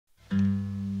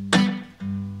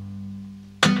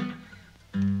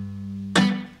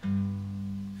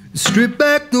Strip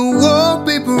back the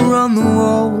wallpaper on the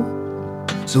wall,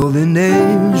 so the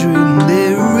names written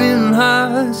there in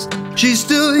highs. She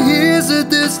still hears the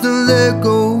distant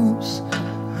echoes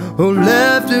of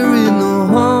laughter in the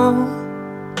hall,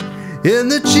 and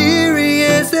the cheery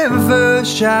as their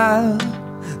first child,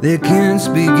 their kids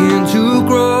begin to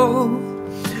grow.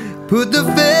 Put the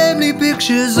family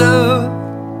pictures up,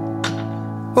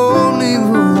 only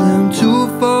for them to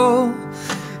fall.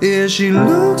 Yeah, she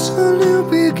looks for new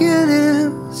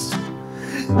beginnings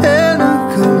and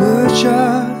a color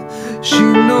chart. She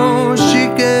knows she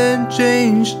can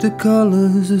change the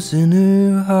colors that's in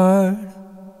her heart.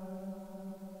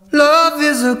 Love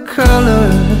is a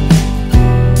color,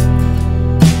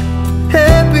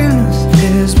 happiness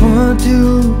is one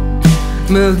too.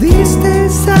 But these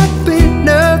days I've been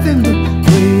nothing but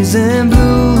grays and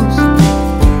blues.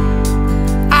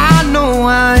 I know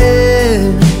I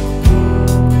am.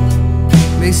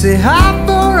 Makes it hard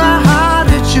for a heart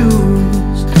to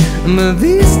choose. But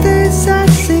these days I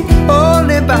see all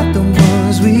about the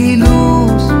ones we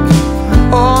lose,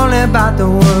 all about the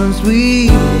ones we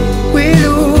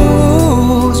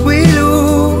lose,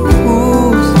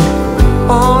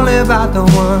 all about the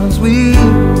ones we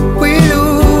lose,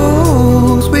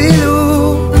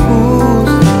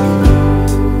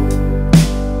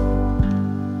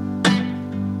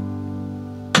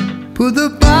 Put the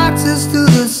boxes to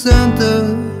the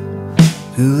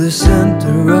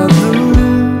center of the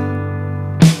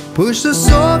room. Push the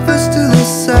sofas to the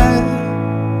side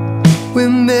where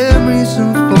memories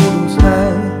and photos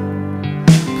hide.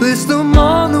 Place them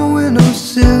on the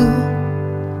windowsill.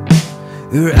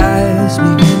 Her eyes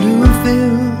begin to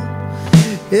fill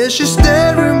as she's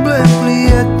staring blankly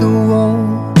at the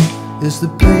wall, as the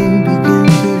paint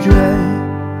begins to dry,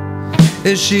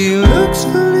 as she looks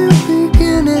for new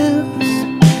beginnings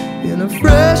in a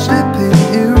freshly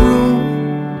painted room.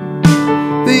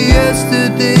 But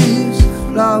yesterday's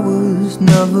flowers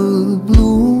never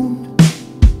bloomed.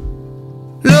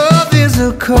 Love is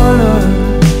a color,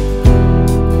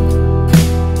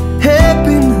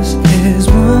 happiness is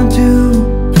one too.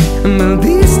 But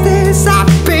these days I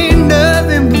paint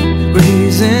nothing but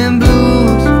grays and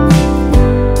blues.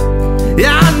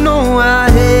 Yeah, I know I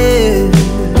have.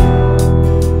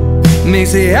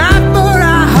 Makes it hard for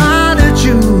a heart to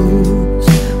choose.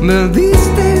 But these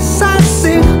days I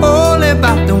sing all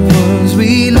about the ones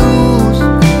we lose,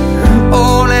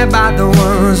 all about the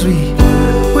ones we lose,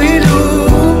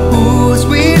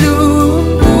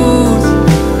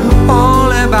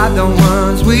 all about the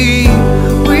ones we lose.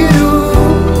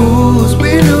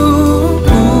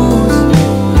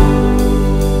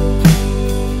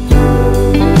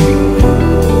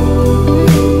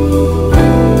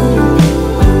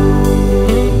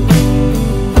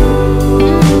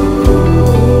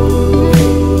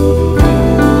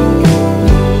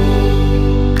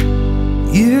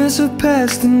 Years have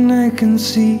passed and I can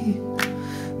see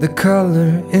the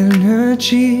color in her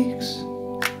cheeks,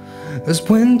 as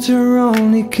winter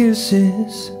only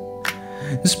kisses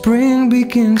and spring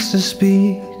begins to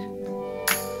speak.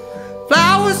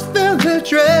 Flowers fill her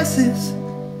dresses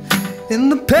and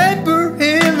the paper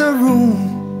in the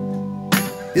room,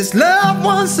 as love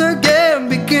once again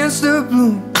begins to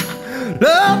bloom.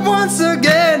 Love once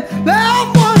again,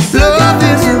 love once again. Love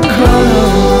is a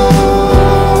color,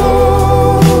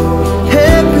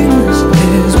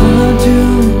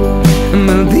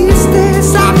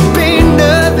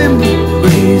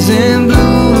 and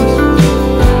blues.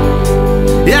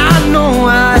 Yeah, I know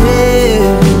I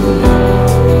have.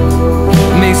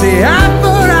 Makes it hard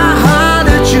for a heart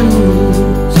to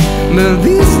choose. But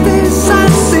these days I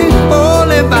sing all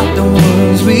about the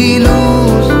ones we lose.